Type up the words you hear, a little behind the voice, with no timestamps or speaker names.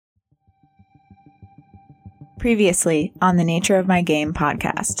Previously on the Nature of My Game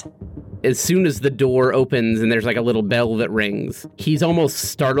podcast. As soon as the door opens and there's like a little bell that rings, he's almost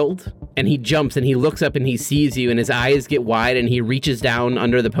startled and he jumps and he looks up and he sees you and his eyes get wide and he reaches down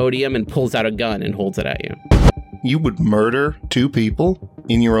under the podium and pulls out a gun and holds it at you. You would murder two people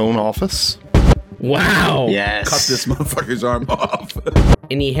in your own office? Wow. Yes. Cut this motherfucker's arm off.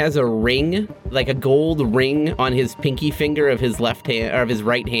 And he has a ring, like a gold ring on his pinky finger of his left hand, or of his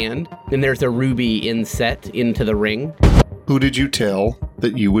right hand. And there's a ruby inset into the ring. Who did you tell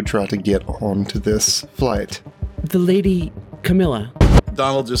that you would try to get onto this flight? The lady Camilla.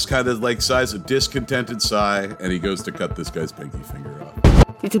 Donald just kind of like sighs a discontented sigh, and he goes to cut this guy's pinky finger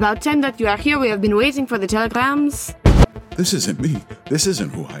off. It's about time that you are here. We have been waiting for the telegrams. This isn't me. This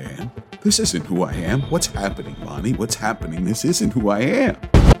isn't who I am. This isn't who I am. What's happening, Lonnie? What's happening? This isn't who I am.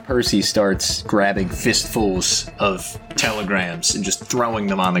 Percy starts grabbing fistfuls of telegrams and just throwing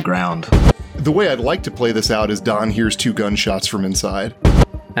them on the ground. The way I'd like to play this out is Don hears two gunshots from inside.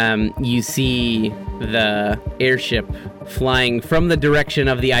 You see the airship flying from the direction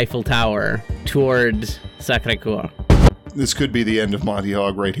of the Eiffel Tower toward Sacré-Cœur. This could be the end of Monty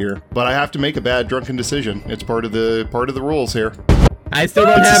Hogg right here, but I have to make a bad drunken decision. It's part of the rules here. I still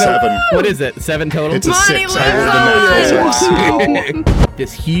don't have a 7. What is it? 7 total? It's a Monty 6. I rolled a natural 6. Wow.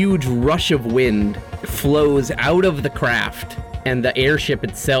 This huge rush of wind flows out of the craft, and the airship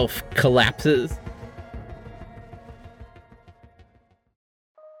itself collapses.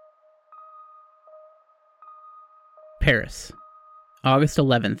 Paris, August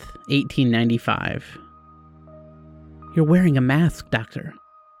 11th, 1895. You're wearing a mask, Doctor.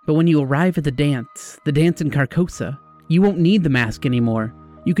 But when you arrive at the dance in Carcosa, you won't need the mask anymore.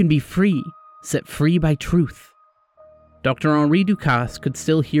 You can be free, set free by truth. Dr. Henri Ducasse could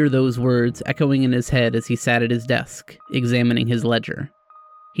still hear those words echoing in his head as he sat at his desk, examining his ledger.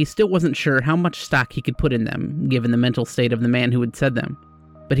 He still wasn't sure how much stock he could put in them, given the mental state of the man who had said them.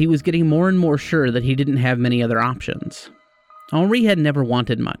 But he was getting more and more sure that he didn't have many other options. Henri had never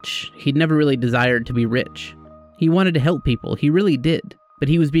wanted much. He'd never really desired to be rich. He wanted to help people, he really did. But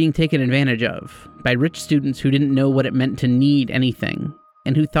he was being taken advantage of by rich students who didn't know what it meant to need anything,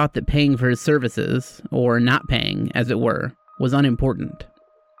 and who thought that paying for his services, or not paying, as it were, was unimportant.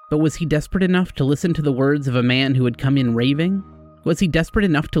 But was he desperate enough to listen to the words of a man who had come in raving? Was he desperate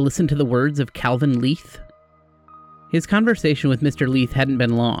enough to listen to the words of Calvin Leith? His conversation with Mr. Leith hadn't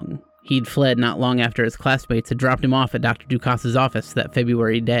been long. He'd fled not long after his classmates had dropped him off at Dr. Ducasse's office that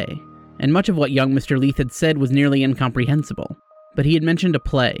February day, and much of what young Mr. Leith had said was nearly incomprehensible. But he had mentioned a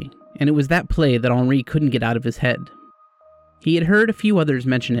play, and it was that play that Henri couldn't get out of his head. He had heard a few others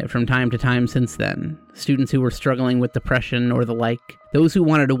mention it from time to time since then, students who were struggling with depression or the like, those who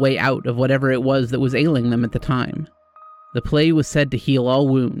wanted a way out of whatever it was that was ailing them at the time. The play was said to heal all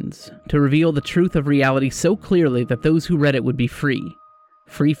wounds, to reveal the truth of reality so clearly that those who read it would be free.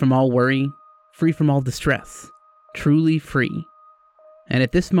 Free from all worry, free from all distress, truly free. And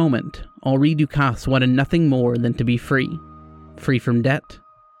at this moment, Henri Ducasse wanted nothing more than to be free. Free from debt,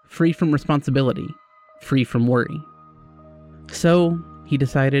 free from responsibility, free from worry. So, he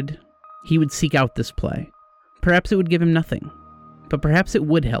decided, he would seek out this play. Perhaps it would give him nothing, but perhaps it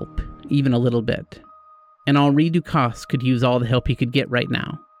would help, even a little bit. And Henri Ducasse could use all the help he could get right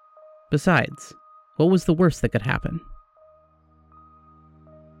now. Besides, what was the worst that could happen?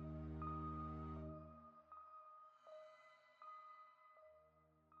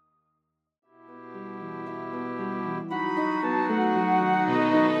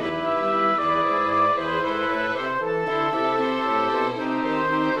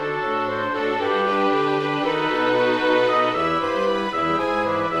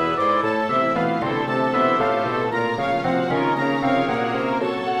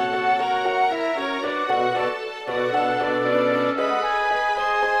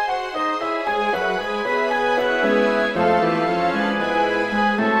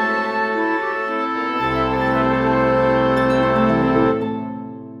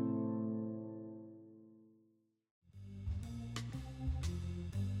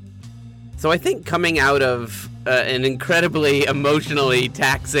 So I think coming out of an incredibly emotionally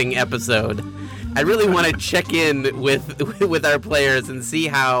taxing episode, I really want to check in with our players and see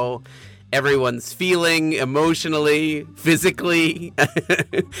how everyone's feeling emotionally, physically,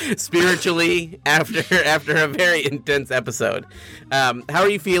 spiritually after a very intense episode. How are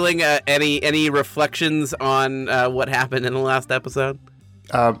you feeling? Any reflections on what happened in the last episode?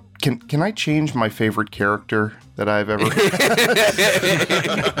 Can I change my favorite character that I've ever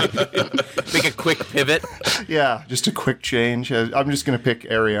Make a quick pivot. Yeah, just a quick change. I'm just going to pick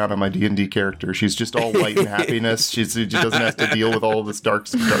Ariana, my D&D character. She's just all light and happiness. She doesn't have to deal with all of this dark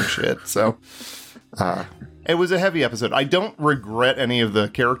shit. So it was a heavy episode. I don't regret any of the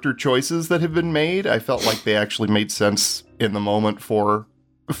character choices that have been made. I felt like they actually made sense in the moment for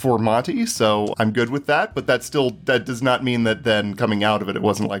Monty, so I'm good with that. But that does not mean that then coming out of it, it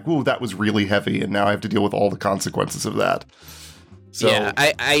wasn't like, ooh, that was really heavy, and now I have to deal with all the consequences of that. So,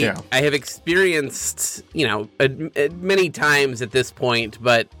 I have experienced, many times at this point,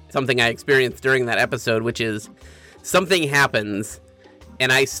 but something I experienced during that episode, which is something happens,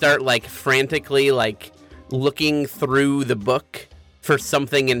 and I start frantically looking through the book for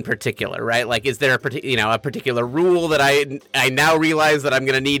something in particular, right? Like, is there a particular rule that I now realize that I'm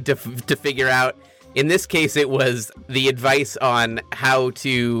going to need to figure out? In this case, it was the advice on how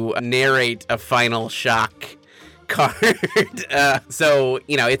to narrate a final shock card. So,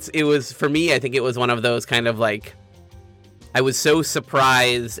 it was, for me, I think it was one of those kind of I was so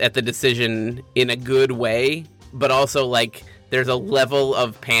surprised at the decision in a good way, but also there's a level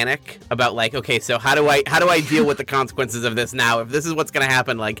of panic about okay, so how do I deal with the consequences of this now? If this is what's going to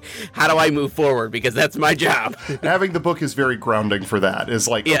happen, how do I move forward? Because that's my job. Having the book is very grounding for that. Is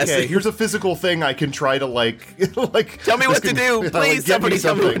yes. Okay, here's a physical thing I can try to tell me what to do, please. Somebody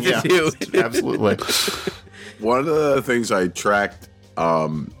tell me what to do. Absolutely. One of the things I tracked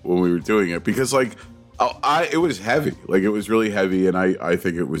when we were doing it, because it was heavy. It was really heavy, and I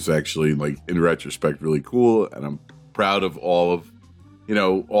think it was actually in retrospect really cool, and I'm proud of all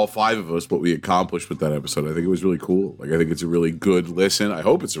 5 of us, what we accomplished with that episode. I think it was really cool. I think it's a really good listen. I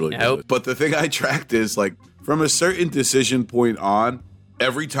hope it's a really good listen. But the thing I tracked is from a certain decision point on,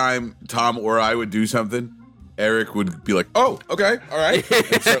 every time Tom or I would do something, Eric would be like, oh, okay, all right.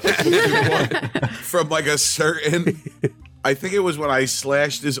 From a certain, I think it was when I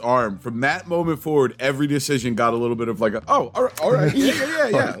slashed his arm. From that moment forward, every decision got a little bit of oh, all right,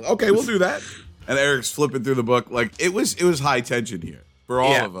 yeah. Okay, we'll do that. And Eric's flipping through the book. It was high tension here for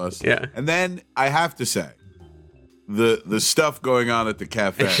all of us. Yeah. And then I have to say, the stuff going on at the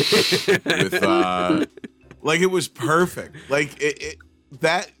cafe with it was perfect.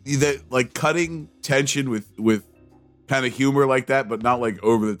 Cutting tension with kind of humor like that, but not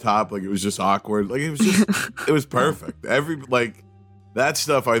over the top. It was just awkward. It was perfect. That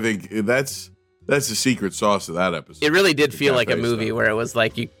stuff. I think that's the secret sauce of that episode. It really did feel like a movie where it was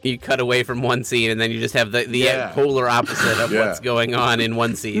you cut away from one scene and then you just have the polar opposite of what's going on in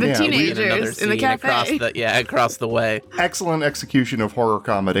one scene. The teenagers in the cafe. Across the way. Excellent execution of horror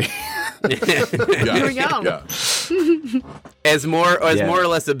comedy. Here we go. Yeah. As more or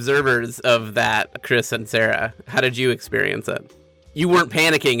less observers of that, Chris and Sarah, how did you experience it? You weren't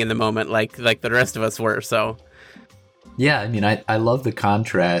panicking in the moment like the rest of us were, so... Yeah, I mean, I love the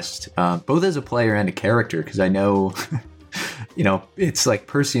contrast, both as a player and a character, because I know, it's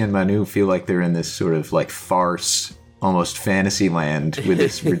Percy and Manu feel like they're in this sort of farce, almost fantasy land with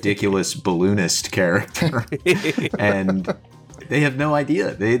this ridiculous balloonist character, and they have no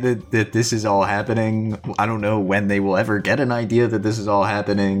idea that this is all happening. I don't know when they will ever get an idea that this is all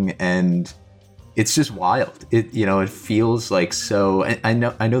happening, and it's just wild. It feels so. I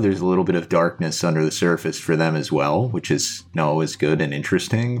know there's a little bit of darkness under the surface for them as well, which is always good and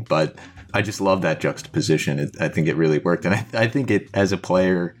interesting. But I just love that juxtaposition. I think it really worked, and I think it, as a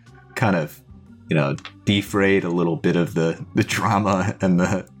player, kind of defrayed a little bit of the drama and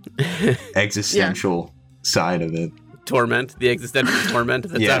the existential side of it. The existential torment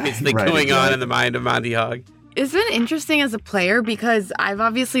that's obviously going on in the mind of Monty Hogg. It's been interesting as a player because I've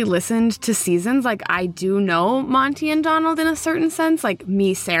obviously listened to seasons. I do know Monty and Donald in a certain sense,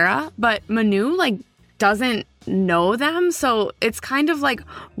 me, Sarah, but Manu, doesn't know them. So it's kind of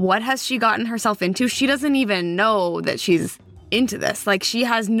what has she gotten herself into? She doesn't even know that she's into this. She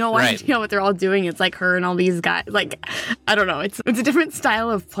has no idea what they're all doing. It's her and all these guys. I don't know. It's a different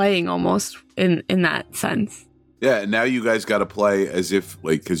style of playing almost in that sense. Yeah, and now you guys got to play as if,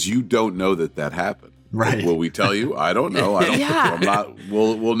 because you don't know that happened. Right. Will we tell you? I don't know. I'm not.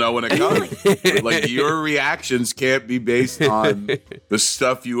 We'll know when it comes. But, your reactions can't be based on the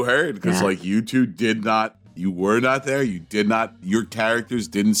stuff you heard, because you two did not. You were not there. You did not. Your characters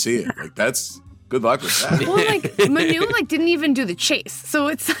didn't see it. That's good luck with that. Well, Manu didn't even do the chase, so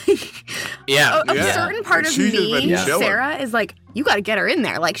it's a certain part of me, Sarah, is you got to get her in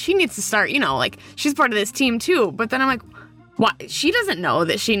there. She needs to start. She's part of this team too. But then I'm Why? She doesn't know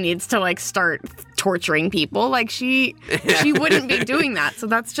that she needs to like start torturing people. Like she wouldn't be doing that. So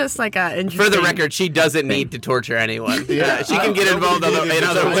that's just like a interesting For the record, she doesn't need to torture anyone. Yeah. She can get involved in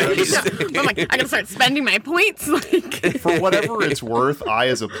other ways. I'm like, I gotta start spending my points. Like, For whatever it's worth, I,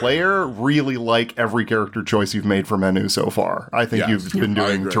 as a player, really like every character choice you've made for Manu so far. I think you've been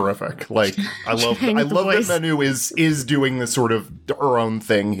doing terrific. Like, I love that Manu is doing this sort of her own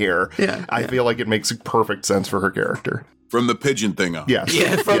thing here. Yeah. I feel like it makes perfect sense for her character. From the pigeon thing up. Yes.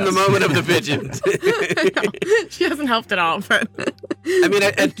 Yeah, from the moment of the pigeons. she hasn't helped at all, but I mean,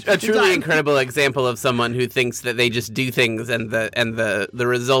 a truly incredible example of someone who thinks that they just do things and the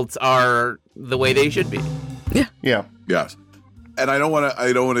results are the way they should be. Yeah. Yes. And I don't want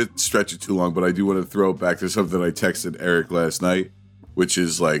to stretch it too long, but I do want to throw it back to something I texted Eric last night, which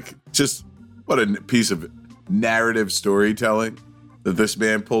is like just what a piece of narrative storytelling that this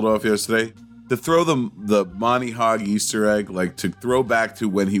man pulled off yesterday. To throw the Monty Hogg Easter egg, like to throw back to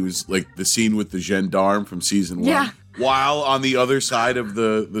when he was like the scene with the gendarme from season 1. Yeah. While on the other side of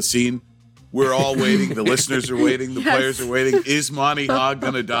the scene, we're all waiting. The listeners are waiting. The players are waiting. Is Monty Hogg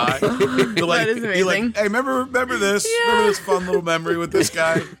gonna die? That is amazing. Like, hey, remember this? Yeah. Remember this fun little memory with this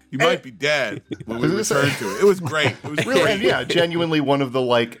guy? He might be dead when we return to it. It was great. It was Really, great. and yeah, genuinely one of the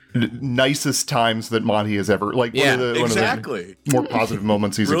like nicest times that Monty has ever one of the more positive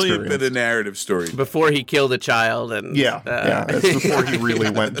moments he's Brilliant experienced. bit of narrative story. Before he killed a child and it's before he really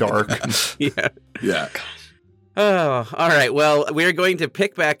went dark. Yeah. Oh, all right. Well, we're going to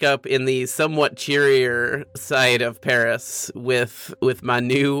pick back up in the somewhat cheerier side of Paris with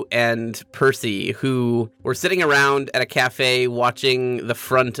Manu and Percy, who were sitting around at a cafe watching the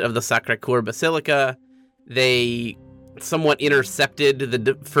front of the Sacré-Cœur Basilica. They somewhat intercepted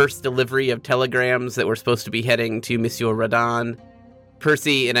the first delivery of telegrams that were supposed to be heading to Monsieur Radon.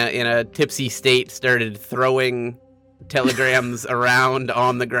 Percy, in a tipsy state, started throwing telegrams around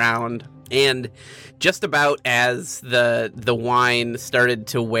on the ground. And just about as the wine started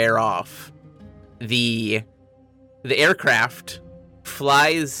to wear off, the aircraft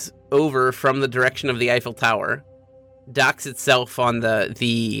flies over from the direction of the Eiffel Tower, docks itself on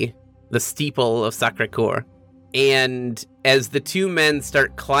the steeple of Sacré-Cœur, and as the two men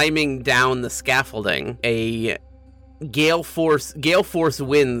start climbing down the scaffolding, a gale force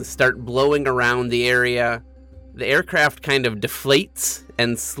winds start blowing around the area. The aircraft kind of deflates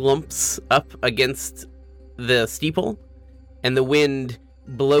and slumps up against the steeple, and the wind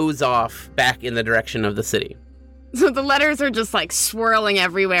blows off back in the direction of the city. So the letters are just like swirling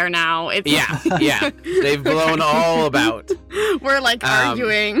everywhere now. It's Yeah. They've blown all about. We're like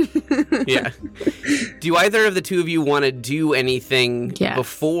arguing. Yeah. Do either of the two of you want to do anything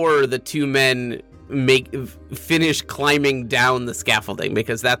before the two men finish climbing down the scaffolding?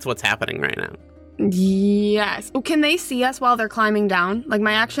 Because that's what's happening right now. Yes. Oh, can they see us while they're climbing down? Like,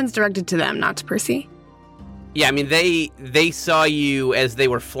 my action's directed to them, not to Percy. Yeah, I mean, they saw you as they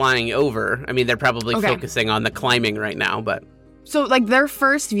were flying over. I mean, they're probably focusing on the climbing right now, but... So, like, their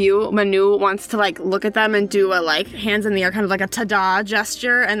first view, Manu wants to, like, look at them and do a, like, hands in the air, kind of like a ta-da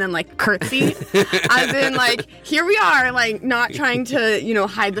gesture, and then, like, curtsy. As in, like, here we are, like, not trying to,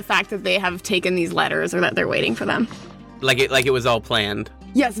 hide the fact that they have taken these letters or that they're waiting for them. Like it was all planned.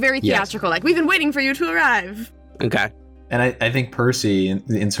 Yes, very theatrical. Like, we've been waiting for you to arrive. Okay. And I think Percy,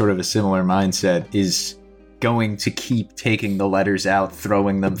 in sort of a similar mindset, is going to keep taking the letters out,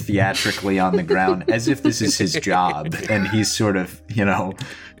 throwing them theatrically on the ground, as if this is his job. And he's sort of,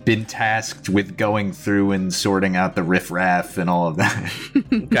 been tasked with going through and sorting out the riffraff and all of that.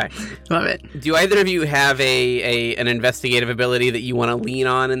 Okay. Love it. Do either of you have an investigative ability that you want to lean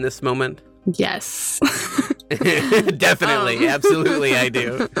on in this moment? Yes. Definitely. Absolutely, I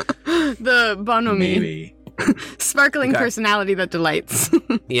do. The bonhomie. Maybe. Sparkling personality that delights.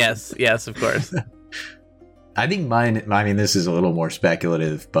 Yes, of course. I think mine, this is a little more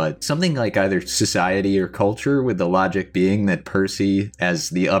speculative, but something like either society or culture, with the logic being that Percy, as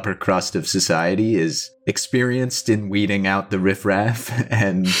the upper crust of society, is experienced in weeding out the riffraff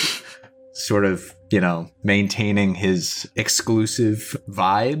and sort of, maintaining his exclusive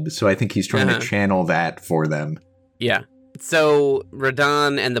vibe. So I think he's trying to channel that for them. Yeah. So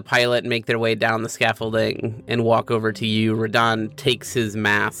Radon and the pilot make their way down the scaffolding and walk over to you. Radon takes his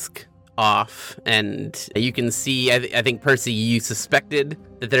mask off, and you can see, I think, Percy, you suspected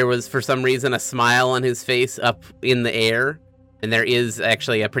that there was, for some reason, a smile on his face up in the air. And there is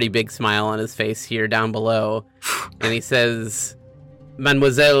actually a pretty big smile on his face here down below. And he says,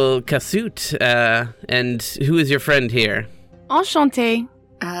 Mademoiselle Cassilda, and who is your friend here? Enchanté.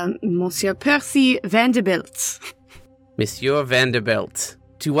 Monsieur Percy Vanderbilt. Monsieur Vanderbilt.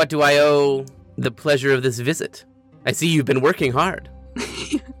 To what do I owe the pleasure of this visit? I see you've been working hard.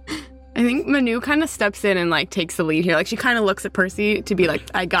 I think Manu kind of steps in and like takes the lead here. Like she kind of looks at Percy to be like,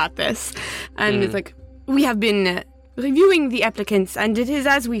 I got this. And it's like, we have been reviewing the applicants and it is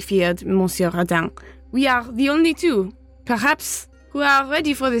as we feared, Monsieur Radin. We are the only two, perhaps, who are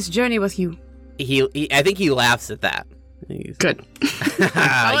ready for this journey with you. I think he laughs at that. Good.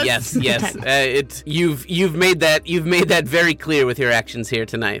 Yes. You've made that very clear with your actions here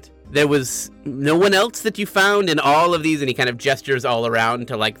tonight. There was no one else that you found in all of these, and he kind of gestures all around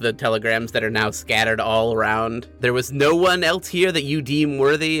to like the telegrams that are now scattered all around. There was no one else here that you deem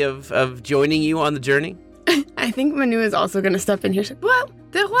worthy of joining you on the journey? I think Manu is also going to step in here. Well,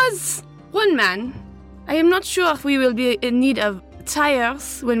 there was one man. I am not sure if we will be in need of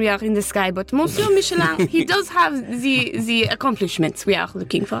tires when we are in the sky, but Monsieur Michelin, he does have the accomplishments we are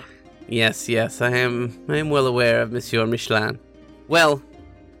looking for. Yes, I am well aware of Monsieur Michelin. Well,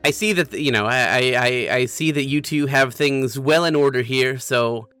 I see that, I see that you two have things well in order here,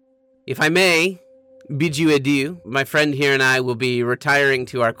 so if I may bid you adieu, my friend here and I will be retiring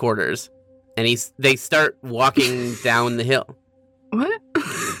to our quarters. And they start walking down the hill. What?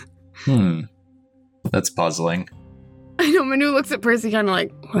 That's puzzling. I know, Manu looks at Percy kind of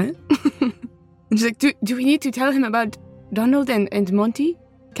like, what? And she's like, do we need to tell him about Donald and Monty?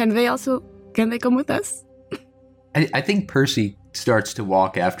 Can they come with us? I think Percy starts to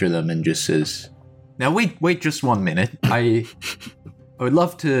walk after them and just says, now wait just 1 minute. I would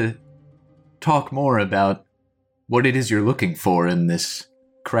love to talk more about what it is you're looking for in this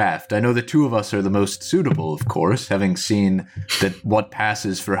craft. I know the two of us are the most suitable, of course, having seen that what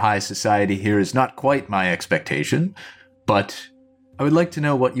passes for high society here is not quite my expectation, but I would like to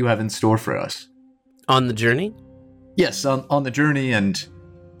know what you have in store for us. On the journey? Yes, on the journey, and,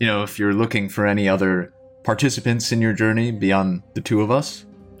 if you're looking for any other participants in your journey beyond the two of us?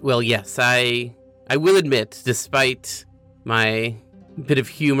 Well, yes, I will admit, despite my bit of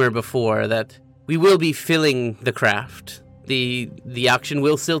humor before, that we will be filling the craft. The auction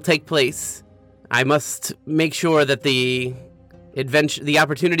will still take place. I must make sure that the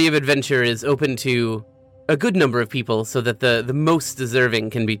opportunity of adventure is open to a good number of people so that the most deserving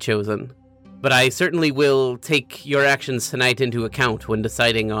can be chosen. But I certainly will take your actions tonight into account when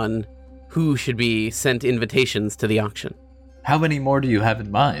deciding on who should be sent invitations to the auction. How many more do you have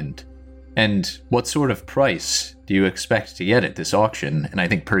in mind? And what sort of price do you expect to get at this auction? And I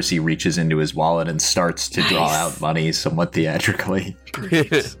think Percy reaches into his wallet and starts to draw out money somewhat theatrically.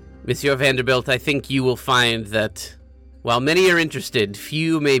 Monsieur Vanderbilt, I think you will find that while many are interested,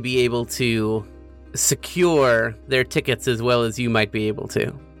 few may be able to secure their tickets as well as you might be able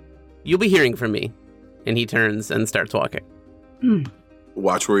to. You'll be hearing from me. And he turns and starts walking.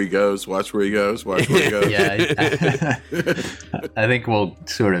 Watch where he goes. Yeah, I think we'll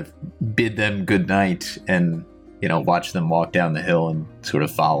sort of bid them good night and, watch them walk down the hill and sort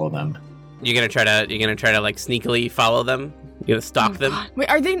of follow them. You're gonna try to like sneakily follow them? You're gonna stalk them? Wait,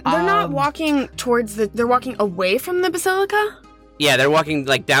 are they? They're not walking towards they're walking away from the basilica? Yeah, they're walking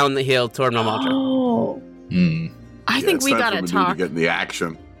like down the hill toward Malmaltra. Oh. I think we gotta talk. To get in the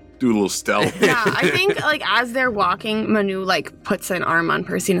action. Do a little stealth. Yeah, I think like as they're walking, Manu like puts an arm on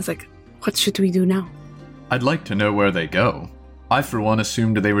Percy and is like, what should we do now? I'd like to know where they go. I, for one,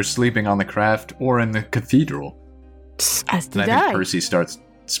 assumed they were sleeping on the craft or in the cathedral. As did and I think Percy starts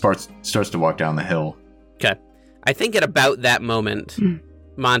to walk down the hill. Okay. I think at about that moment,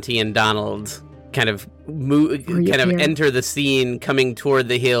 Monty and Donald kind of enter the scene coming toward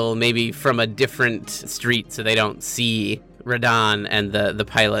the hill, maybe from a different street so they don't see Radon and the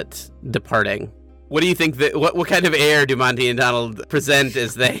pilot departing. What do you think what kind of air do Monty and Donald present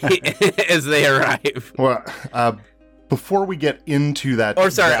as they as they arrive? Well, before we get into that,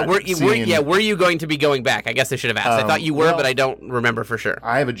 were you going to be going back? I guess I should have asked. I thought you were, but I don't remember for sure.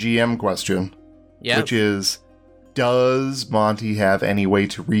 I have a GM question, yeah, which is, does Monty have any way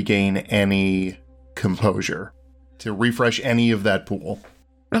to regain any composure, to refresh any of that pool?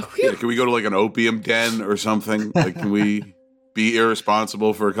 Yeah, can we go to like an opium den or something? Like, can we be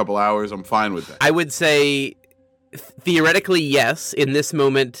irresponsible for a couple hours? I'm fine with that. I would say theoretically, yes. In this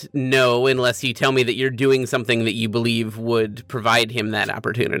moment, no, unless you tell me that you're doing something that you believe would provide him that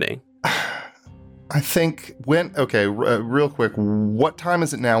opportunity. I think real quick, what time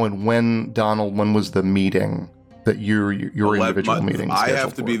is it now, and when was the meeting that your individual meeting? I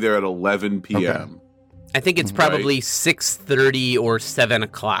have to be there at 11 p.m. Okay. I think it's probably 6:30 or 7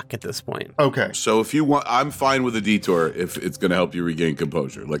 o'clock at this point. Okay. So if you want, I'm fine with a detour if it's going to help you regain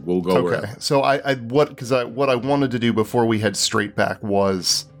composure. Like, we'll go wherever. So what I wanted to do before we head straight back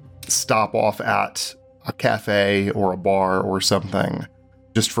was stop off at a cafe or a bar or something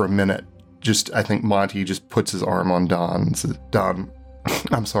just for a minute I think Monty just puts his arm on Don and says, Don,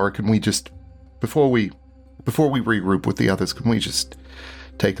 I'm sorry, can we just, before we regroup with the others, can we just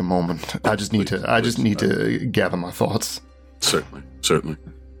take a moment? I just need to gather my thoughts. Certainly.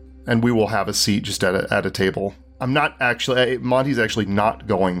 And we will have a seat just at a table. Monty's actually not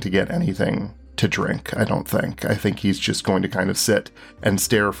going to get anything to drink, I don't think. I think he's just going to kind of sit and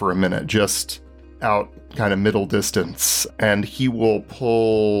stare for a minute, just out kind of middle distance, and he will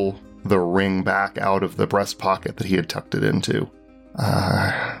pull the ring back out of the breast pocket that he had tucked it into.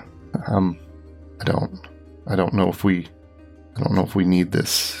 I don't know if we need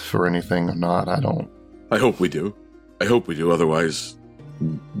this for anything or not. I hope we do. Otherwise,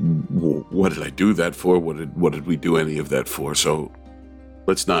 what did I do that for? What did we do any of that for? So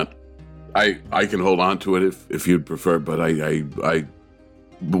let's not. I can hold on to it if you'd prefer, but I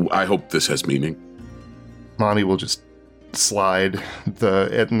hope this has meaning. Monty will just slide and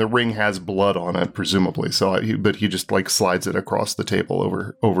the ring has blood on it, presumably. But he just like slides it across the table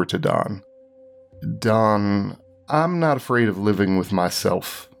over to Don. Don, I'm not afraid of living with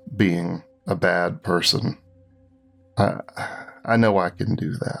myself being a bad person. I know I can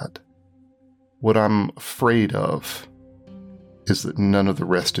do that. What I'm afraid of is that none of the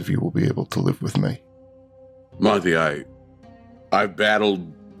rest of you will be able to live with me. Monty, I've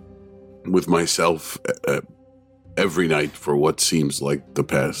battled with myself every night for what seems like the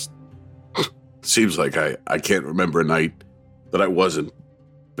past. Seems like I can't remember a night that I wasn't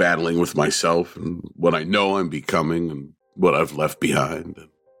battling with myself and what I know I'm becoming and what I've left behind. And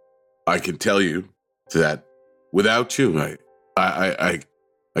I can tell you that without you, I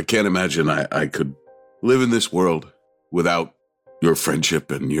can't imagine I could live in this world without your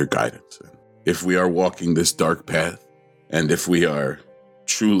friendship and your guidance. And if we are walking this dark path, and if we are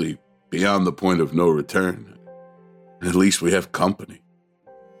truly beyond the point of no return, at least we have company.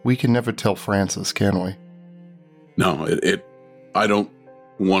 We can never tell Frances, can we? No, I don't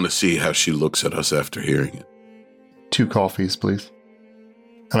want to see how she looks at us after hearing it. 2 coffees, please.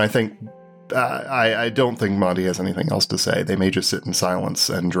 And I think I don't think Monty has anything else to say. They may just sit in silence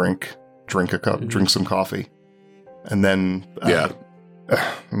and drink a cup, drink some coffee. And then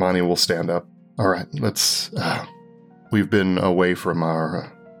Monty will stand up. All right, let's... we've been away from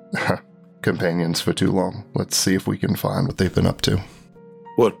our companions for too long. Let's see if we can find what they've been up to.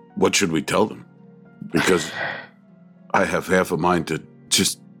 What should we tell them? Because I have half a mind to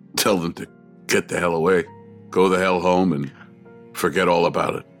just tell them to get the hell away. Go the hell home and forget all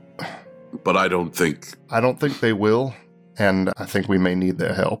about it. But I don't think they will, and I think we may need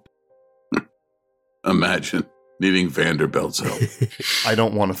their help. Imagine needing Vanderbilt's help. I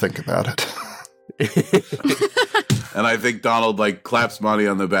don't want to think about it. And I think Donald claps Monty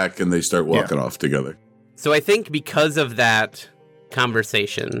on the back and they start walking off together. So I think because of that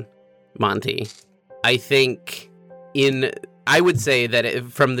conversation, Monty, I would say that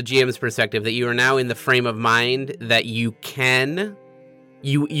from the GM's perspective, that you are now in the frame of mind that you can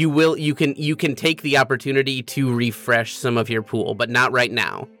take the opportunity to refresh some of your pool, but not right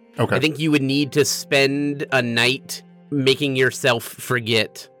now. Okay. I think you would need to spend a night making yourself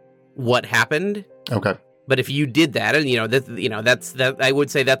forget what happened. Okay. But if you did that, and that's I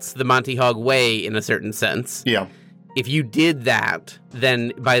would say that's the Monty Hog way in a certain sense. Yeah. If you did that,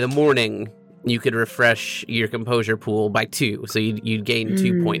 then by the morning you could refresh your composure pool by 2, so you'd gain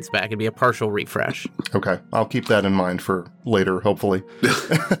 2 points back. It'd be a partial refresh. Okay, I'll keep that in mind for later, hopefully.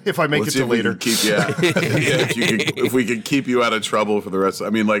 If I make it to later. If we can keep you out of trouble for the rest.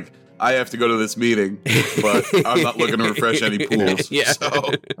 I have to go to this meeting, but I'm not looking to refresh any pools. Yeah. So.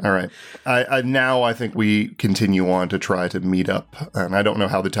 All right. I think we continue on to try to meet up, and I don't know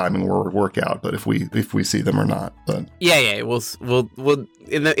how the timing will work out, but if we see them or not. But yeah, we'll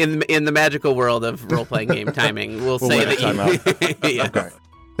in the magical world of role playing game timing, we'll say that time out. Yeah. Okay.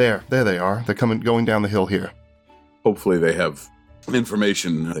 There they are. They're going down the hill here. Hopefully, they have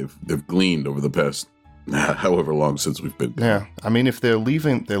information they've gleaned over the past however long since we've been. Yeah, if they're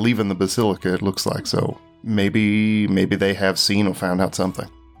leaving the basilica, it looks like, so maybe they have seen or found out something.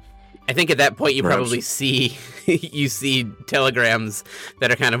 I think at that point you probably see telegrams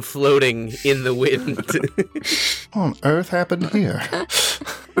that are kind of floating in the wind. What on earth happened here?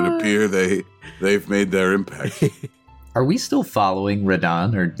 It appear they've made their impact. Are we still following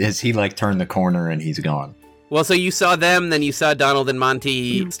Radon, or has he turned the corner and he's gone? Well, so you saw them, then you saw Donald and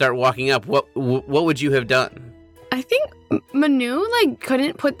Monty start walking up. What would you have done? I think Manu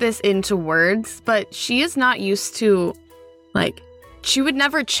couldn't put this into words, but she is not used to she would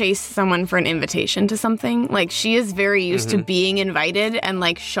never chase someone for an invitation to something. Like, she is very used to being invited and,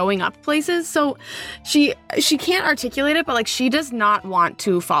 like, showing up places. So she can't articulate it, but, like, she does not want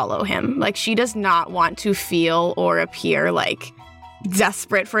to follow him. Like, she does not want to feel or appear, like,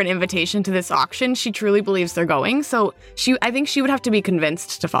 desperate for an invitation to this auction. She truly believes they're going. So I think she would have to be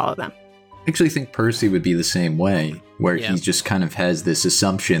convinced to follow them. I actually think Percy would be the same way, where he just kind of has this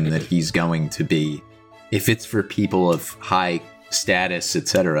assumption that he's going to be, if it's for people of high status,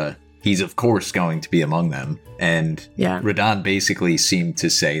 etc., he's of course going to be among them. And Radon basically seemed to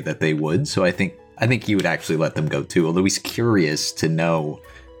say that they would, so I think he would actually let them go too, although he's curious to know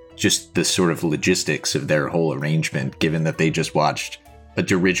just the sort of logistics of their whole arrangement, given that they just watched a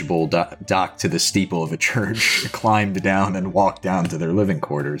dirigible dock to the steeple of a church, climbed down and walked down to their living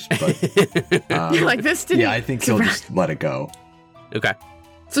quarters. But like, this didn't... Yeah, I think he'll just let it go. Okay.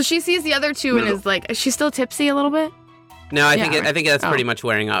 So she sees the other two and is like, is she still tipsy a little bit? No, I think that's pretty much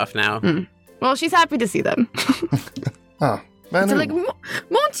wearing off now. Well, she's happy to see them. Ah, Manu. So like,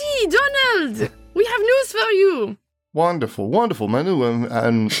 Monty, Donald, we have news for you. Wonderful, wonderful, Manu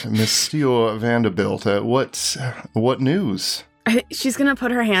and Monsieur Vanderbilt. What news? She's gonna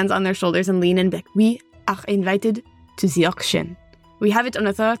put her hands on their shoulders and lean in back. We are invited to the auction. We have it on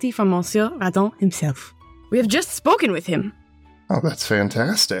authority from Monsieur Radon himself. We have just spoken with him. Oh, that's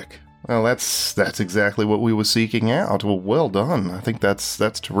fantastic. Well, that's exactly what we were seeking out. Well done. I think that's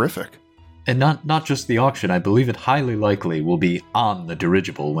terrific. And not just the auction. I believe it highly likely will be on the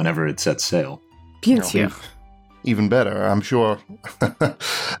dirigible whenever it sets sail. Bien sûr. Even better. I'm sure,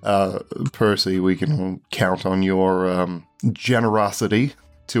 Percy, we can count on your generosity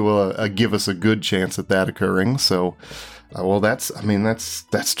to give us a good chance at that occurring. So, well, that's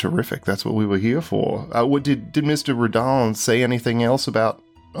terrific. That's what we were here for. Did Mr. Radon say anything else about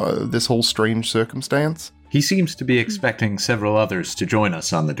this whole strange circumstance? He seems to be expecting several others to join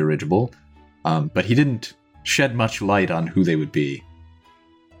us on the dirigible, but he didn't shed much light on who they would be.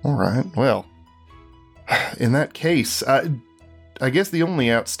 All right, well, in that case, I guess the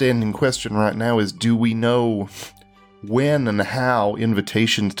only outstanding question right now is, do we know when and how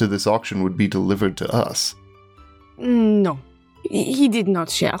invitations to this auction would be delivered to us? No, he did not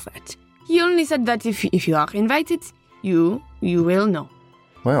share that. He only said that if you are invited, you will know.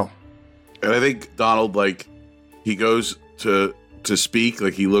 Well, and I think Donald, like, he goes to speak,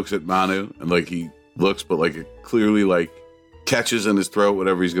 like, he looks at Manu, and, like, he looks, but, like, it clearly, like, catches in his throat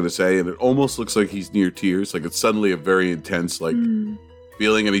whatever he's going to say, and it almost looks like he's near tears. Like, it's suddenly a very intense, like,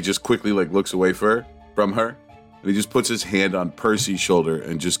 feeling, and he just quickly, like, looks away from her, and he just puts his hand on Percy's shoulder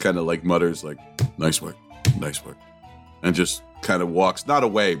and just kind of, like, mutters, like, nice work, and just kind of walks, not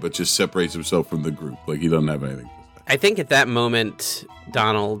away, but just separates himself from the group. Like, he doesn't have anything. I think at that moment,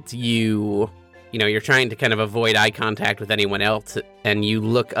 Donald, you're trying to kind of avoid eye contact with anyone else, and you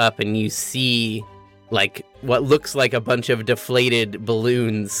look up and you see, like, what looks like a bunch of deflated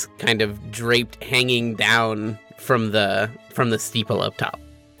balloons kind of draped, hanging down from the steeple up top.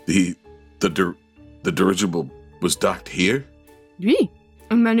 The dirigible was docked here? Oui.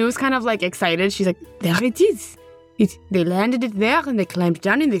 And Manu was kind of, like, excited. She's like, there it is. They landed it there, and they climbed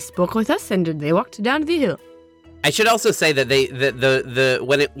down, and they spoke with us, and they walked down the hill. I should also say that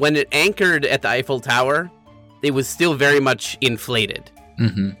when it anchored at the Eiffel Tower, it was still very much inflated.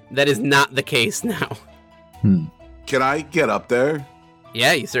 Mm-hmm. That is not the case now. Can I get up there?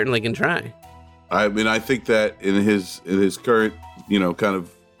 Yeah, you certainly can try. I mean, I think that in his current, kind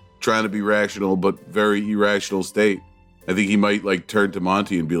of trying to be rational but very irrational state, I think he might, like, turn to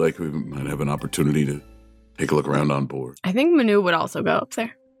Monty and be like, we might have an opportunity to take a look around on board. I think Manu would also go up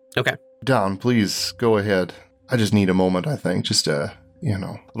there. Okay. Don, please go ahead. I just need a moment, I think. Just a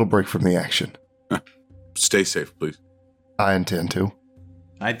little break from the action. Stay safe, please. I intend to.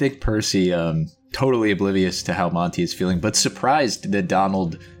 I think Percy, totally oblivious to how Monty is feeling, but surprised that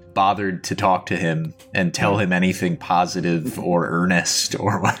Donald bothered to talk to him and tell him anything positive or earnest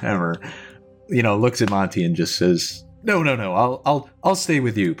or whatever, looks at Monty and just says, No, I'll stay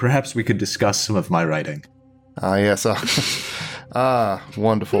with you. Perhaps we could discuss some of my writing. Yes.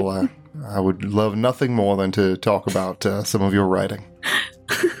 Wonderful. I would love nothing more than to talk about some of your writing.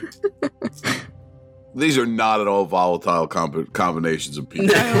 These are not at all volatile combinations of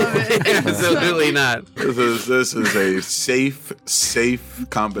people. Absolutely not. This is a safe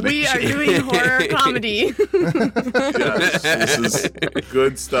combination. We are doing horror comedy. Yes, this is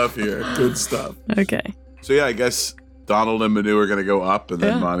good stuff here. Good stuff. Okay. So yeah, I guess Donald and Manu are going to go up, and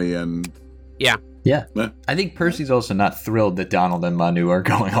then Monty and... Yeah. Yeah. I think Percy's also not thrilled that Donald and Manu are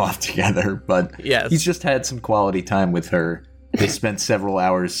going off together, but yes. He's just had some quality time with her, they spent several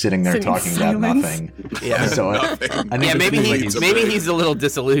hours sitting there talking about nothing. Yeah. So I think maybe he's a little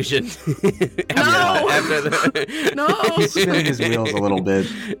disillusioned. No. spinning his wheels a little bit.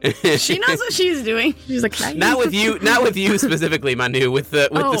 She knows what she's doing. She's like, not with you specifically, Manu, with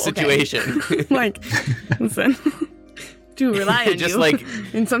the situation. Okay. Like, listen, do rely on just you. like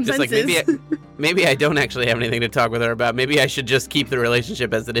in some just senses. like maybe I don't actually have anything to talk with her about. Maybe I should just keep the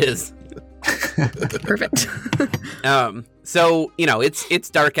relationship as it is. Perfect. So it's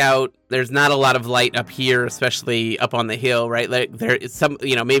dark out. There's not a lot of light up here, especially up on the hill, right? Like there is some,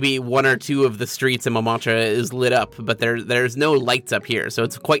 maybe one or two of the streets in Montmartre is lit up, but there's no lights up here, so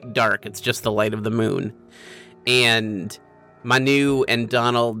it's quite dark. It's just the light of the moon, and Manu and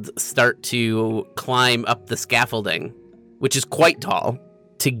Donald start to climb up the scaffolding, which is quite tall,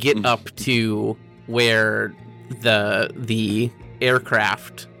 to get up to where the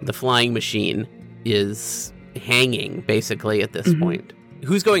aircraft, the flying machine, is hanging basically at this point.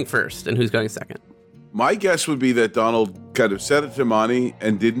 Who's going first and who's going second? My guess would be that Donald kind of said it to Monty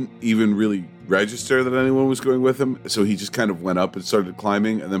and didn't even really register that anyone was going with him. So he just kind of went up and started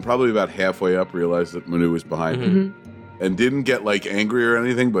climbing, and then probably about halfway up realized that Manu was behind him. And didn't get like angry or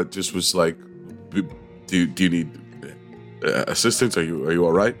anything, but just was like, do you need assistance? Are you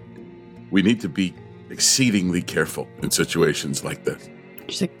all right? We need to be exceedingly careful in situations like this.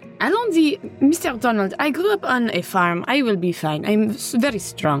 She's like, allons-y, Mr. Donald. I grew up on a farm. I will be fine. I'm very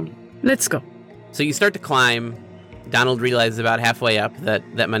strong. Let's go. So you start to climb. Donald realizes about halfway up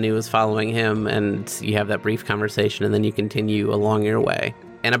that Manu is following him, and you have that brief conversation, and then you continue along your way.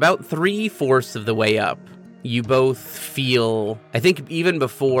 And about 3/4 of the way up, you both feel, I think even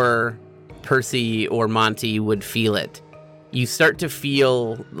before Percy or Monty would feel it, you start to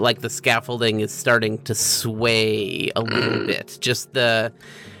feel like the scaffolding is starting to sway a little bit. Just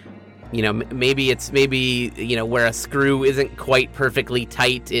maybe where a screw isn't quite perfectly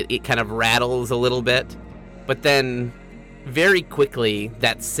tight, it kind of rattles a little bit. But then very quickly,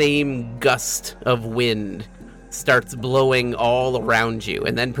 that same gust of wind starts blowing all around you.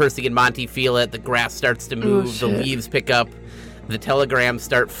 And then Percy and Monty feel it. The grass starts to move. The leaves pick up. The telegrams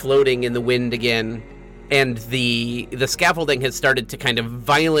start floating in the wind again. And the scaffolding has started to kind of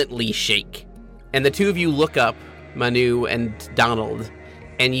violently shake. And the two of you look up, Manu and Donald,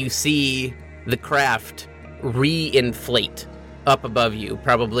 and you see the craft re-inflate up above you,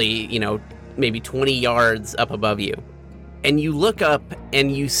 probably, maybe 20 yards up above you. And you look up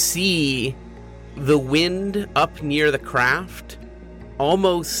and you see the wind up near the craft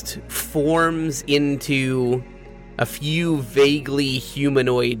almost forms into a few vaguely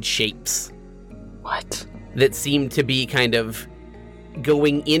humanoid shapes. What? That seem to be kind of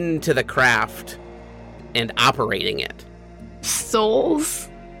going into the craft and operating it. Souls?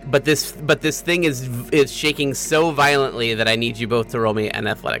 But this thing is shaking so violently that I need you both to roll me an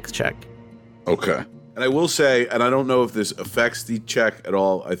athletics check. Okay. And I will say, and I don't know if this affects the check at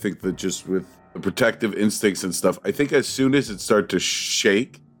all, I think that just with the protective instincts and stuff, I think as soon as it started to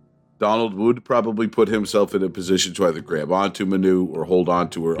shake, Donald would probably put himself in a position to either grab onto Manu or hold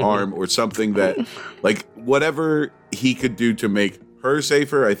onto her arm or something that, like, whatever he could do to make her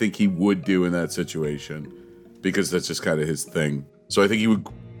safer, I think he would do in that situation because that's just kind of his thing. So I think he would,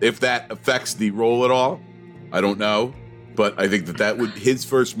 if that affects the roll at all, I don't know, but I think that would, his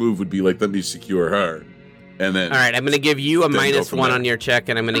first move would be like, let me secure her. And then. All right, I'm going to give you a -1 there. on your check,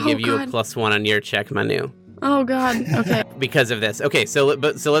 and I'm going to give you a +1 on your check, Manu. Oh God. Okay. Because of this. Okay, so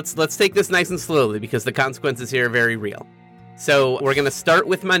let's take this nice and slowly because the consequences here are very real. So we're going to start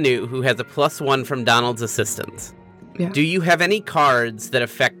with Manu, who has a +1 from Donald's assistance. Yeah. Do you have any cards that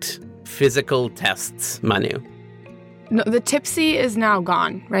affect physical tests, Manu? No, the tipsy is now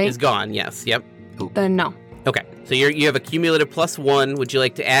gone, right? Is gone, yes. Yep. Then no. Okay, so you have a cumulative +1. Would you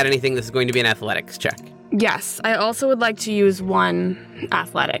like to add anything? This is going to be an athletics check. Yes, I also would like to use 1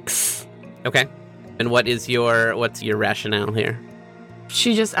 athletics. Okay. And what's your rationale here?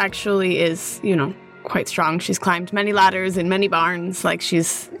 She just actually is, quite strong. She's climbed many ladders in many barns. Like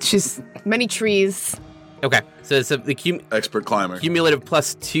she's many trees. Okay, so it's the expert climber. Cumulative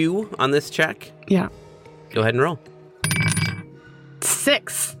 +2 on this check. Yeah. Go ahead and roll.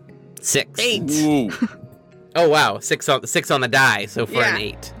 6. 6. 8. Ooh. Oh wow, 6 on the die. So for an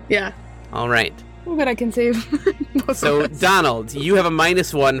 8. Yeah. All right. Oh, but I can save. So Donald, you have a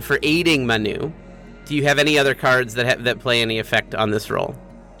 -1 for aiding Manu. Do you have any other cards that play any effect on this roll?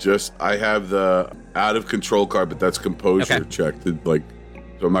 Just, I have the out of control card, but that's composure check.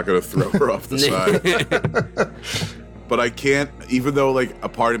 So I'm not going to throw her off the side. But I can't, even though like a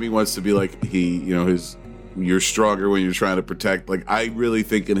part of me wants to be like, his you're stronger when you're trying to protect. Like, I really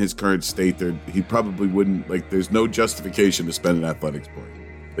think in his current state, there he probably wouldn't, like, there's no justification to spend an athletics point.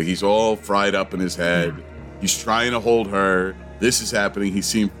 Like, he's all fried up in his head. He's trying to hold her. This is happening. He's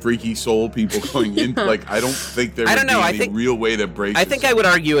seeing freaky soul people going in. Like, I don't think there would be any real way to break I think I would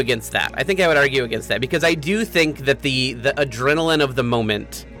argue against that. Because I do think that the adrenaline of the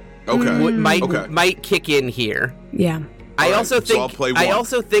moment might kick in here. Yeah. I also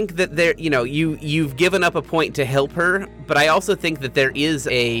think that there, you've given up a point to help her, but I also think that there is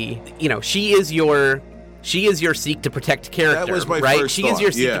she is your seek to protect character. That was my right? first She is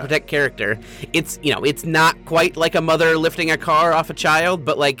your seek to protect character. It's it's not quite like a mother lifting a car off a child,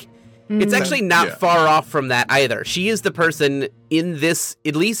 but like it's actually not far off from that either. She is the person in this,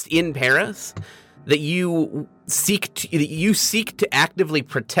 at least in Paris, that you seek to actively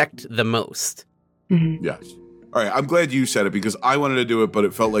protect the most. Mm-hmm. Yes. All right, I'm glad you said it because I wanted to do it, but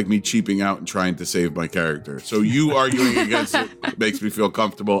it felt like me cheaping out and trying to save my character. So you arguing against it makes me feel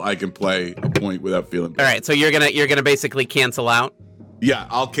comfortable. I can play a point without feeling bad. All right, so you're gonna basically cancel out. Yeah,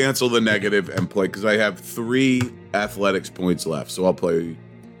 I'll cancel the negative and play because I have 3 athletics points left. So I'll play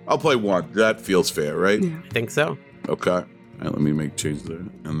 1. That feels fair, right? Yeah. I think so. Okay. All right, let me change that.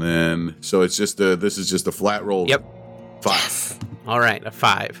 And then so it's just this is just a flat roll. Yep. 5. All right, a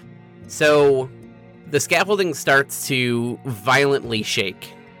 5. So the scaffolding starts to violently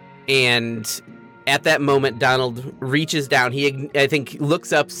shake, and at that moment, Donald reaches down. He, I think,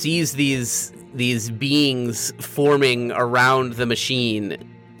 looks up, sees these beings forming around the machine,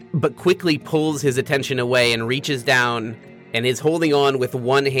 but quickly pulls his attention away and reaches down and is holding on with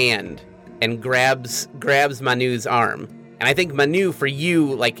one hand and grabs Manu's arm. And I think Manu, for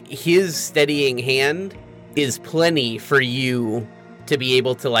you, like, his steadying hand is plenty for you to be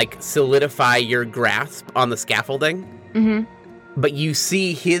able to, like, solidify your grasp on the scaffolding. Mm-hmm. But you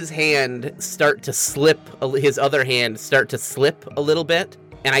see his hand start to slip, his other hand start to slip a little bit.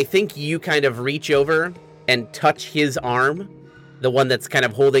 And I think you kind of reach over and touch his arm, the one that's kind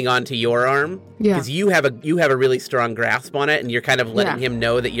of holding on to your arm. Yeah. Because you have a really strong grasp on it, and you're kind of letting him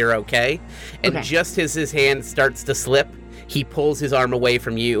know that you're okay. And just as his hand starts to slip, he pulls his arm away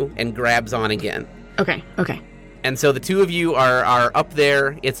from you and grabs on again. Okay. And so the two of you are up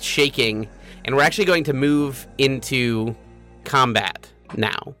there, it's shaking, and we're actually going to move into combat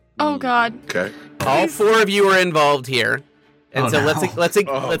now. Oh God. Okay. All 4 of you are involved here. And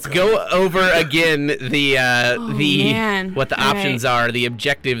let's go over again what the options are, the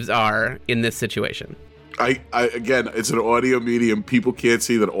objectives are in this situation. I again, it's an audio medium. People can't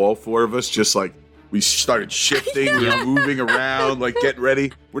see that all 4 of us just like we started shifting, we were moving around, like getting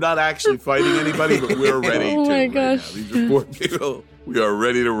ready. We're not actually fighting anybody, but we're ready. Oh my gosh! Right, these are 4 people. We are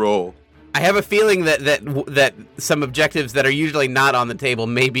ready to roll. I have a feeling that some objectives that are usually not on the table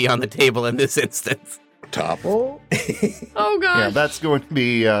may be on the table in this instance. Topple? Oh God! Yeah, that's going to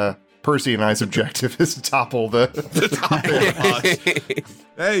be Percy and I's objective is to topple the boss.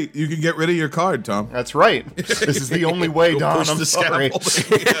 Hey, you can get rid of your card, Tom. That's right. This is the only way, Don. I'm sorry.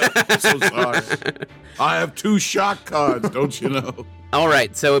 Yeah, I'm so sorry. I have 2 shock cards, don't you know? All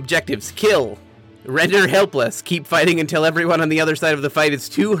right, so objectives: kill, render helpless, keep fighting until everyone on the other side of the fight is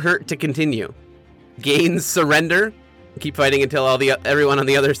too hurt to continue. Gains surrender. Keep fighting until everyone on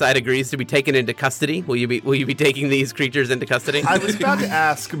the other side agrees to be taken into custody. Will you be taking these creatures into custody? I was about to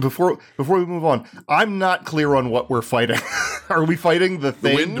ask before we move on. I'm not clear on what we're fighting. Are we fighting the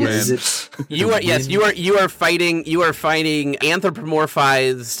thing? You are fighting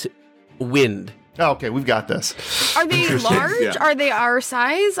anthropomorphized wind. Oh, okay, we've got this. Are they large? Yeah. Are they our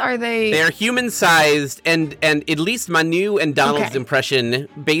size? Are they? They are human-sized, and at least Manu and Donald's impression,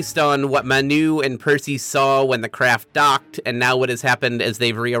 based on what Manu and Percy saw when the craft docked, and now what has happened as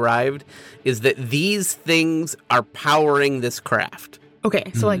they've re-arrived, is that these things are powering this craft.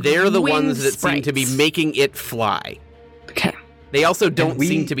 Okay, so like they're the wind ones that sprites. seem to be making it fly. Okay. They also don't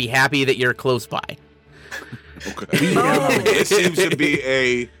seem to be happy that you're close by. Okay. This seems to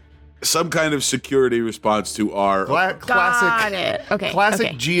be some kind of security response to our Classic. Got it. Okay. Classic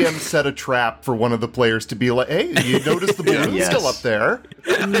okay. GM set a trap for one of the players to be like, "Hey, you notice the balloon's still up there?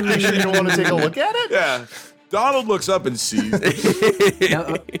 You sure you don't want to take a look at it?" Yeah. Donald looks up and sees this.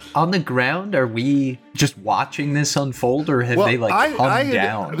 Now, on the ground, are we just watching this unfold, or have they come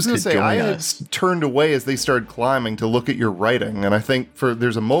down? I was going to say, I had turned away as they started climbing to look at your writing, and I think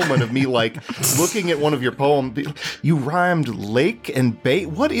there's a moment of me like looking at one of your poems. You rhymed lake and bay.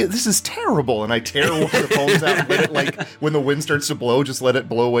 This is terrible. And I tear one of the poems out, and let it, like when the wind starts to blow, just let it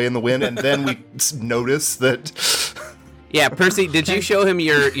blow away in the wind, and then we notice that. Yeah, Percy, did you show him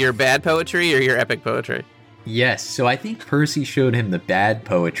your bad poetry or your epic poetry? Yes, so I think Percy showed him the bad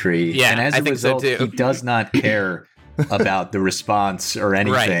poetry, Yeah, and as I a think so result, too. he does not care about the response or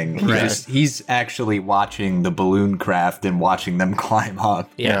anything. Right. He's actually watching the balloon craft and watching them climb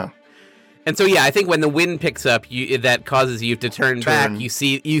up. Yeah. And so, I think when the wind picks up, that causes you to turn back. You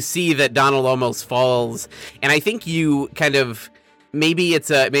see that Donald almost falls, and I think you kind of maybe it's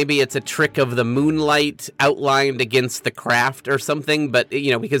a trick of the moonlight outlined against the craft or something. But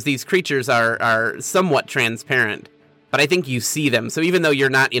because these creatures are somewhat transparent, but I think you see them. So even though you're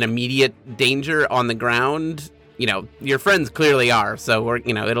not in immediate danger on the ground, your friends clearly are. So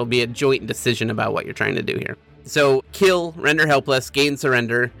it'll be a joint decision about what you're trying to do here. So kill, render helpless, gain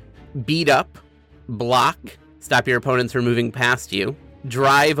surrender. Beat up, block, stop your opponents from moving past you,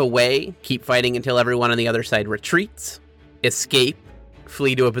 drive away, keep fighting until everyone on the other side retreats, escape,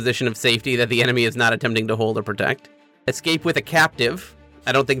 flee to a position of safety that the enemy is not attempting to hold or protect, escape with a captive.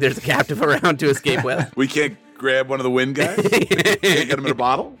 I don't think there's a captive around to escape with. We can't grab one of the wind guys? Can't get him in a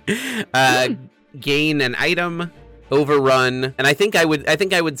bottle? Gain an item, overrun, and I think I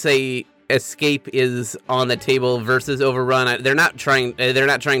would say escape is on the table versus overrun. They're not trying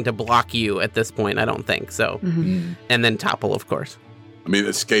to block you at this point, I don't think so. And then topple, of course. I mean,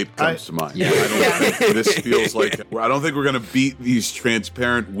 escape comes to mind. Yeah. This feels like I don't think we're going to beat these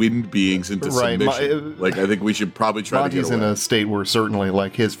transparent wind beings into submission. I think we should probably try Monty's to get away. in a state where certainly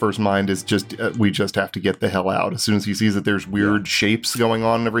his first mind is just we just have to get the hell out. As soon as he sees that there's weird shapes going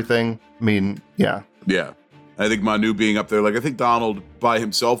on and everything. I mean, yeah. I think Manu being up there, I think Donald by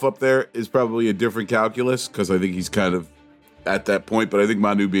himself up there is probably a different calculus because I think he's kind of at that point. But I think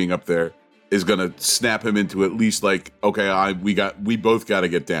Manu being up there is going to snap him into at least okay, we both got to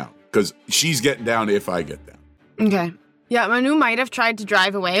get down because she's getting down if I get down. Okay. Yeah, Manu might have tried to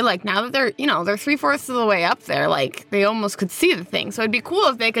drive away. Now that they're 3/4 of the way up there, they almost could see the thing. So it'd be cool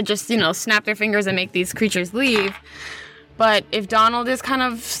if they could just, snap their fingers and make these creatures leave. But if Donald is kind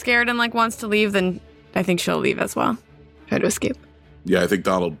of scared and wants to leave, then I think she'll leave as well. Try to escape. Yeah, I think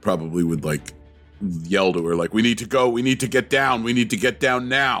Donald probably would yell to her we need to go, we need to get down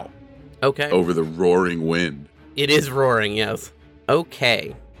now. Okay. Over the roaring wind. It is roaring, yes.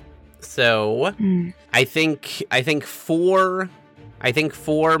 Okay. So I think for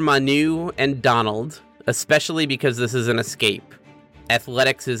Manu and Donald, especially because this is an escape,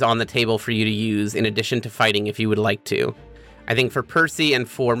 athletics is on the table for you to use in addition to fighting if you would like to. I think for Percy and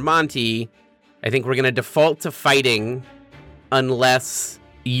for Monty, I think we're going to default to fighting unless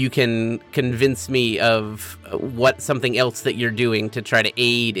you can convince me of what something else that you're doing to try to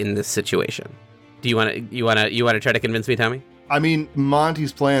aid in this situation. Do you want to try to convince me, Tommy? I mean,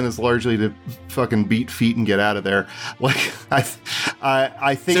 Monty's plan is largely to fucking beat feet and get out of there.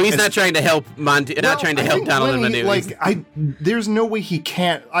 I think. So he's not trying to help Monty, not trying to help Donald and Manu. There's no way he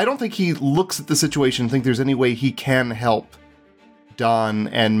can't. I don't think he looks at the situation and think there's any way he can help Don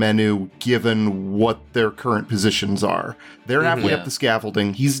and Manu, given what their current positions are. They're halfway up the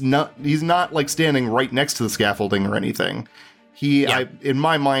scaffolding. He's not standing right next to the scaffolding or anything. In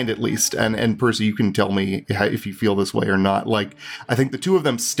my mind at least, and Percy, you can tell me if you feel this way or not. I think the two of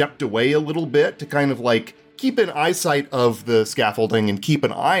them stepped away a little bit to kind of keep an eyesight of the scaffolding and keep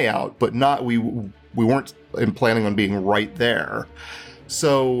an eye out, but not we weren't planning on being right there.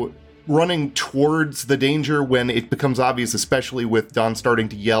 So running towards the danger when it becomes obvious, especially with Don starting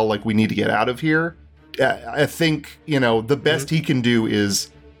to yell we need to get out of here, I think the best he can do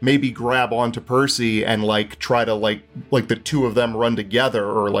is maybe grab onto Percy and try to the two of them run together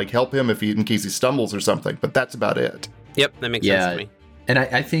or help him in case he stumbles or something. But that's about it. Yep, that makes sense to me. And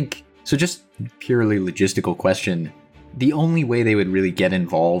I think so. Just purely logistical question. The only way they would really get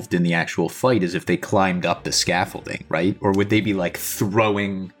involved in the actual fight is if they climbed up the scaffolding, right? Or would they be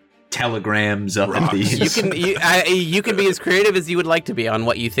throwing telegrams up at these? You can be as creative as you would like to be on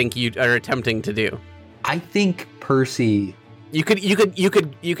what you think you are attempting to do. I think Percy. You could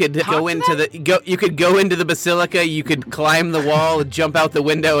go into the basilica. You could climb the wall, jump out the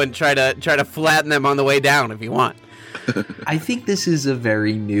window, and try to flatten them on the way down if you want. I think this is a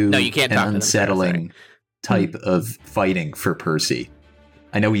very new you can't and unsettling type of fighting for Percy.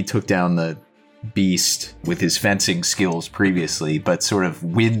 I know he took down the beast with his fencing skills previously, but sort of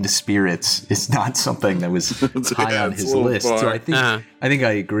wind spirits is not something that was high on his list. Far. So I think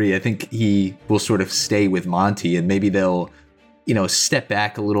I agree. I think he will sort of stay with Monty, and maybe they'll step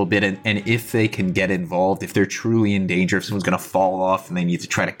back a little bit, and if they can get involved, if they're truly in danger, if someone's going to fall off and they need to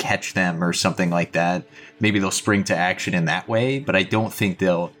try to catch them or something like that, maybe they'll spring to action in that way. But I don't think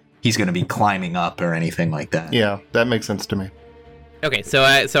he's going to be climbing up or anything like that. Yeah, that makes sense to me. Okay, so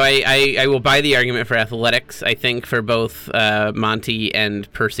I will buy the argument for athletics, I think, for both Monty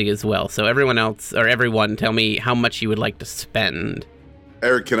and Percy as well. So everyone, tell me how much you would like to spend.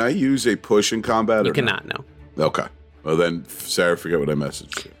 Eric, can I use a push in combat? You cannot, no. Okay. Well, then, Sarah, forget what I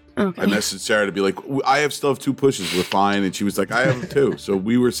messaged you. Okay. I messaged Sarah to be like, still have 2 pushes. We're fine. And she was like, I have them too. So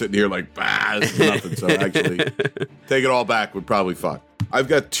we were sitting here like, this is nothing. So actually, take it all back would probably fuck. I've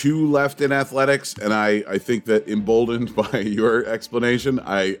got 2 left in athletics, and I think that emboldened by your explanation,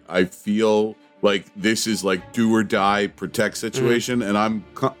 I feel like this is like do or die protect situation, and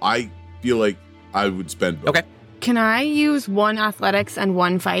I feel like I would spend both. Okay. Can I use 1 athletics and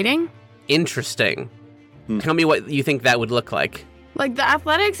 1 fighting? Interesting. Tell me what you think that would look like. Like, the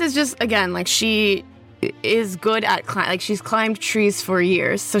athletics is just, again, like, she is good at she's climbed trees for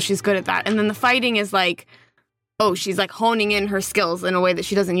years, so she's good at that. And then the fighting is like, she's like honing in her skills in a way that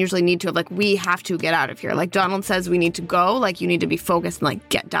she doesn't usually need to. Like, we have to get out of here. Like Donald says, we need to go. Like, you need to be focused and like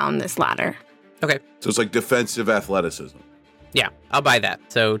get down this ladder. Okay. So it's like defensive athleticism. Yeah, I'll buy that.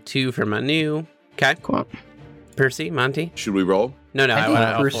 So 2 for Manu. Okay. Cool. Percy, Monty? Should we roll? No, I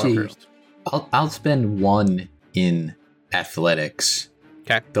want to Percy, first. I'll spend 1 in athletics.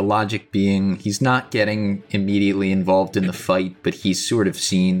 Okay. The logic being he's not getting immediately involved in the fight, but he's sort of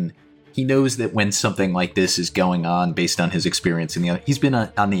he knows that when something like this is going on based on his experience he's been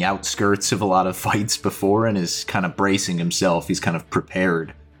on the outskirts of a lot of fights before and is kind of bracing himself. He's kind of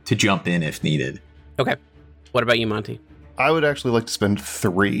prepared to jump in if needed. Okay. What about you, Monty? I would actually like to spend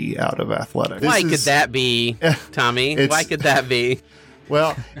 3 out of athletics. Why could that be, Tommy? Why could that be?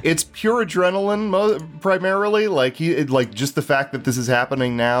 Well, it's pure adrenaline primarily. Like just the fact that this is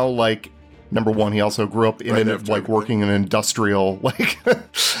happening now. Like, number one, he also grew up working in an industrial. Like,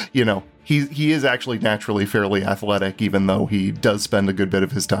 he is actually naturally fairly athletic, even though he does spend a good bit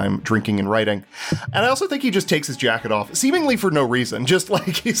of his time drinking and writing. And I also think he just takes his jacket off, seemingly for no reason. Just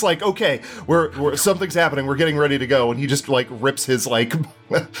like he's like, okay, we're something's happening, we're getting ready to go, and he just like rips his like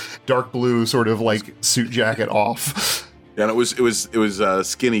dark blue sort of like suit jacket off. Yeah, and it was a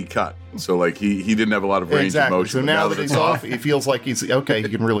skinny cut, so like he didn't have a lot of range of motion. So now that he's off, he feels like he's okay. He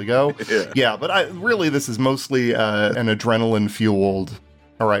can really go. Yeah, but really this is mostly an adrenaline fueled.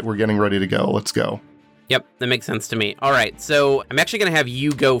 All right, we're getting ready to go. Let's go. Yep, that makes sense to me. All right, so I'm actually going to have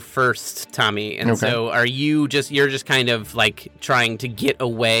you go first, Tommy. And so are you're just kind of like trying to get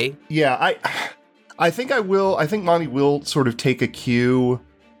away? Yeah, I think I will. I think Monty will sort of take a cue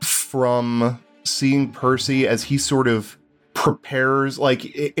from seeing Percy as he sort of prepares. Like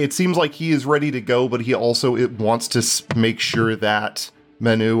it seems like he is ready to go, but he also wants to make sure that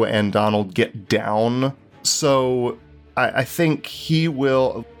Manu and Donald get down. So I think he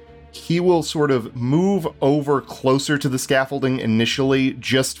will sort of move over closer to the scaffolding initially,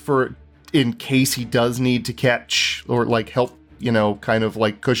 just in case he does need to catch or like help, kind of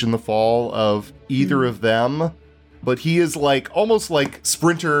like cushion the fall of either of them. But he is like almost like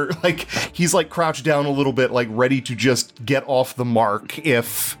sprinter, like he's like crouched down a little bit, like ready to just get off the mark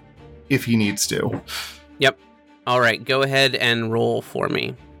if he needs to. Yep. All right, go ahead and roll for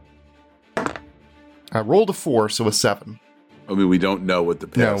me. I rolled a 4, so a 7. I mean, we don't know what the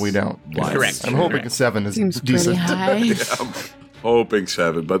past. No, we don't. Correct. I'm hoping a 7 is Seems decent. pretty high. Yeah, I'm hoping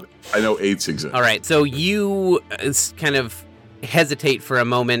 7, but I know 8's exist. All right, so you kind of hesitate for a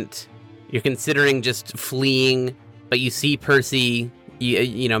moment. You're considering just fleeing, but you see Percy.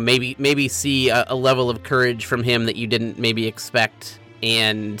 Maybe see a level of courage from him that you didn't maybe expect,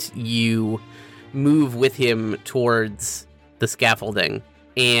 and you move with him towards the scaffolding,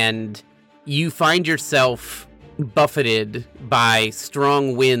 and you find yourself buffeted by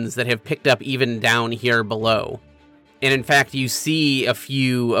strong winds that have picked up even down here below. And in fact, you see a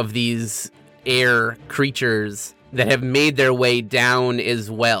few of these air creatures that have made their way down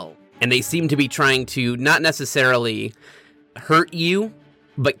as well. And they seem to be trying to not necessarily hurt you,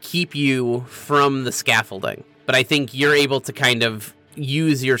 but keep you from the scaffolding. But I think you're able to kind of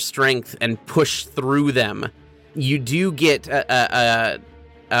use your strength and push through them. You do get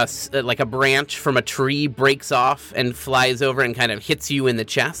like a branch from a tree breaks off and flies over and kind of hits you in the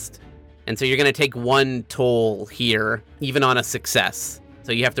chest. And so you're going to take 1 toll here, even on a success.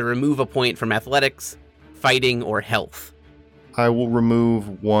 So you have to remove a point from athletics, fighting, or health. I will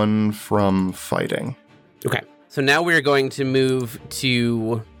remove 1 from fighting. Okay. So now we're going to move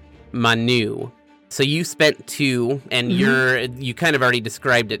to Manu. So you spent 2, and you kind of already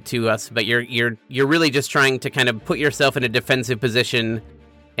described it to us, but you're really just trying to kind of put yourself in a defensive position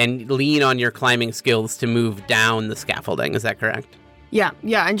and lean on your climbing skills to move down the scaffolding. Is that correct? Yeah,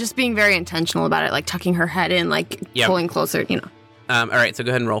 and just being very intentional about it, like tucking her head in, like pulling closer, All right, so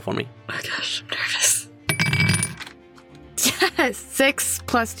go ahead and roll for me. Oh my gosh, I'm nervous. 6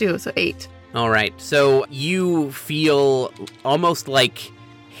 plus 2, so 8. All right. So you feel almost like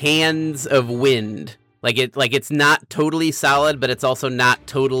hands of wind. Like it's not totally solid, but it's also not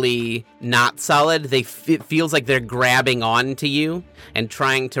totally not solid. It feels like they're grabbing onto you and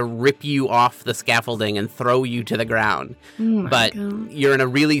trying to rip you off the scaffolding and throw you to the ground. But you're in a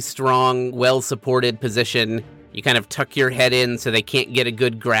really strong, well-supported position. You kind of tuck your head in so they can't get a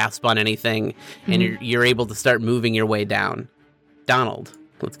good grasp on anything, and you're able to start moving your way down. Donald,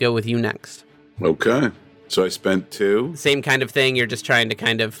 let's go with you next. Okay. So I spent 2. Same kind of thing. You're just trying to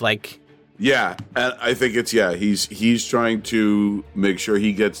kind of like... Yeah, and I think it's, he's trying to make sure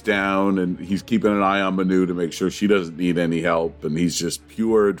he gets down, and he's keeping an eye on Manu to make sure she doesn't need any help, and he's just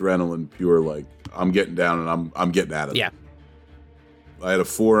pure adrenaline, pure like, I'm getting down and I'm getting out of there. I had a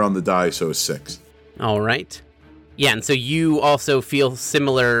 4 on the die, so a 6. All right. Yeah, and so you also feel the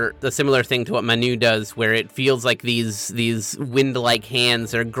similar thing to what Manu does, where it feels like these wind-like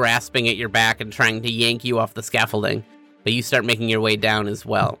hands are grasping at your back and trying to yank you off the scaffolding, but you start making your way down as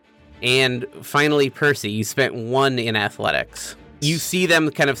well. And finally, Percy, you spent 1 in athletics. You see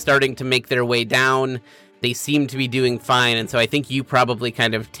them kind of starting to make their way down. They seem to be doing fine, and so I think you probably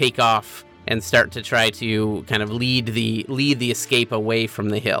kind of take off and start to try to kind of lead the escape away from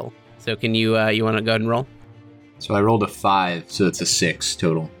the hill. So can you want to go ahead and roll? So I rolled a 5, so it's a 6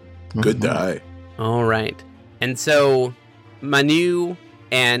 total. Good die. All right. And so Manu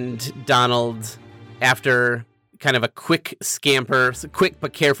and Donald, after kind of a quick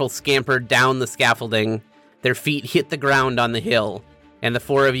but careful scamper down the scaffolding, their feet hit the ground on the hill, and the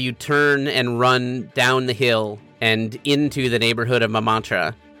 4 of you turn and run down the hill and into the neighborhood of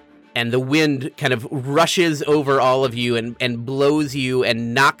Mamantra. And the wind kind of rushes over all of you and blows you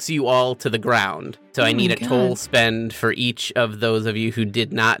and knocks you all to the ground. So I need a toll spend for each of those of you who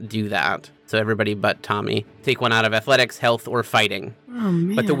did not do that. So everybody but Tommy. Take 1 out of athletics, health, or fighting. Oh,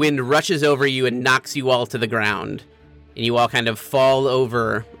 man. But the wind rushes over you and knocks you all to the ground. And you all kind of fall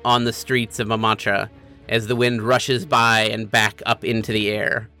over on the streets of Mamantra as the wind rushes by and back up into the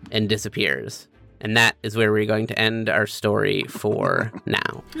air and disappears. And that is where we're going to end our story for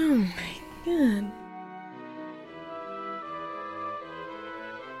now. Oh my god.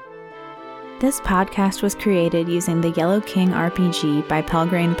 This podcast was created using the Yellow King RPG by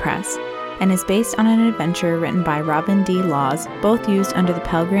Pelgrane Press and is based on an adventure written by Robin D. Laws, both used under the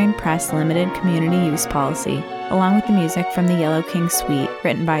Pelgrane Press Limited Community Use Policy, along with the music from the Yellow King Suite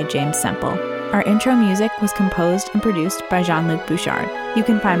written by James Semple. Our intro music was composed and produced by Jean-Luc Bouchard. You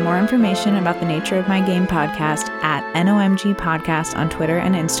can find more information about the Nature of My Game podcast at NOMG Podcast on Twitter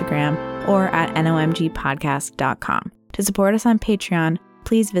and Instagram, or at nomgpodcast.com. To support us on Patreon,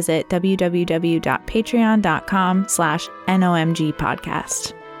 please visit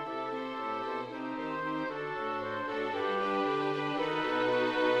www.patreon.com/nomgpodcast.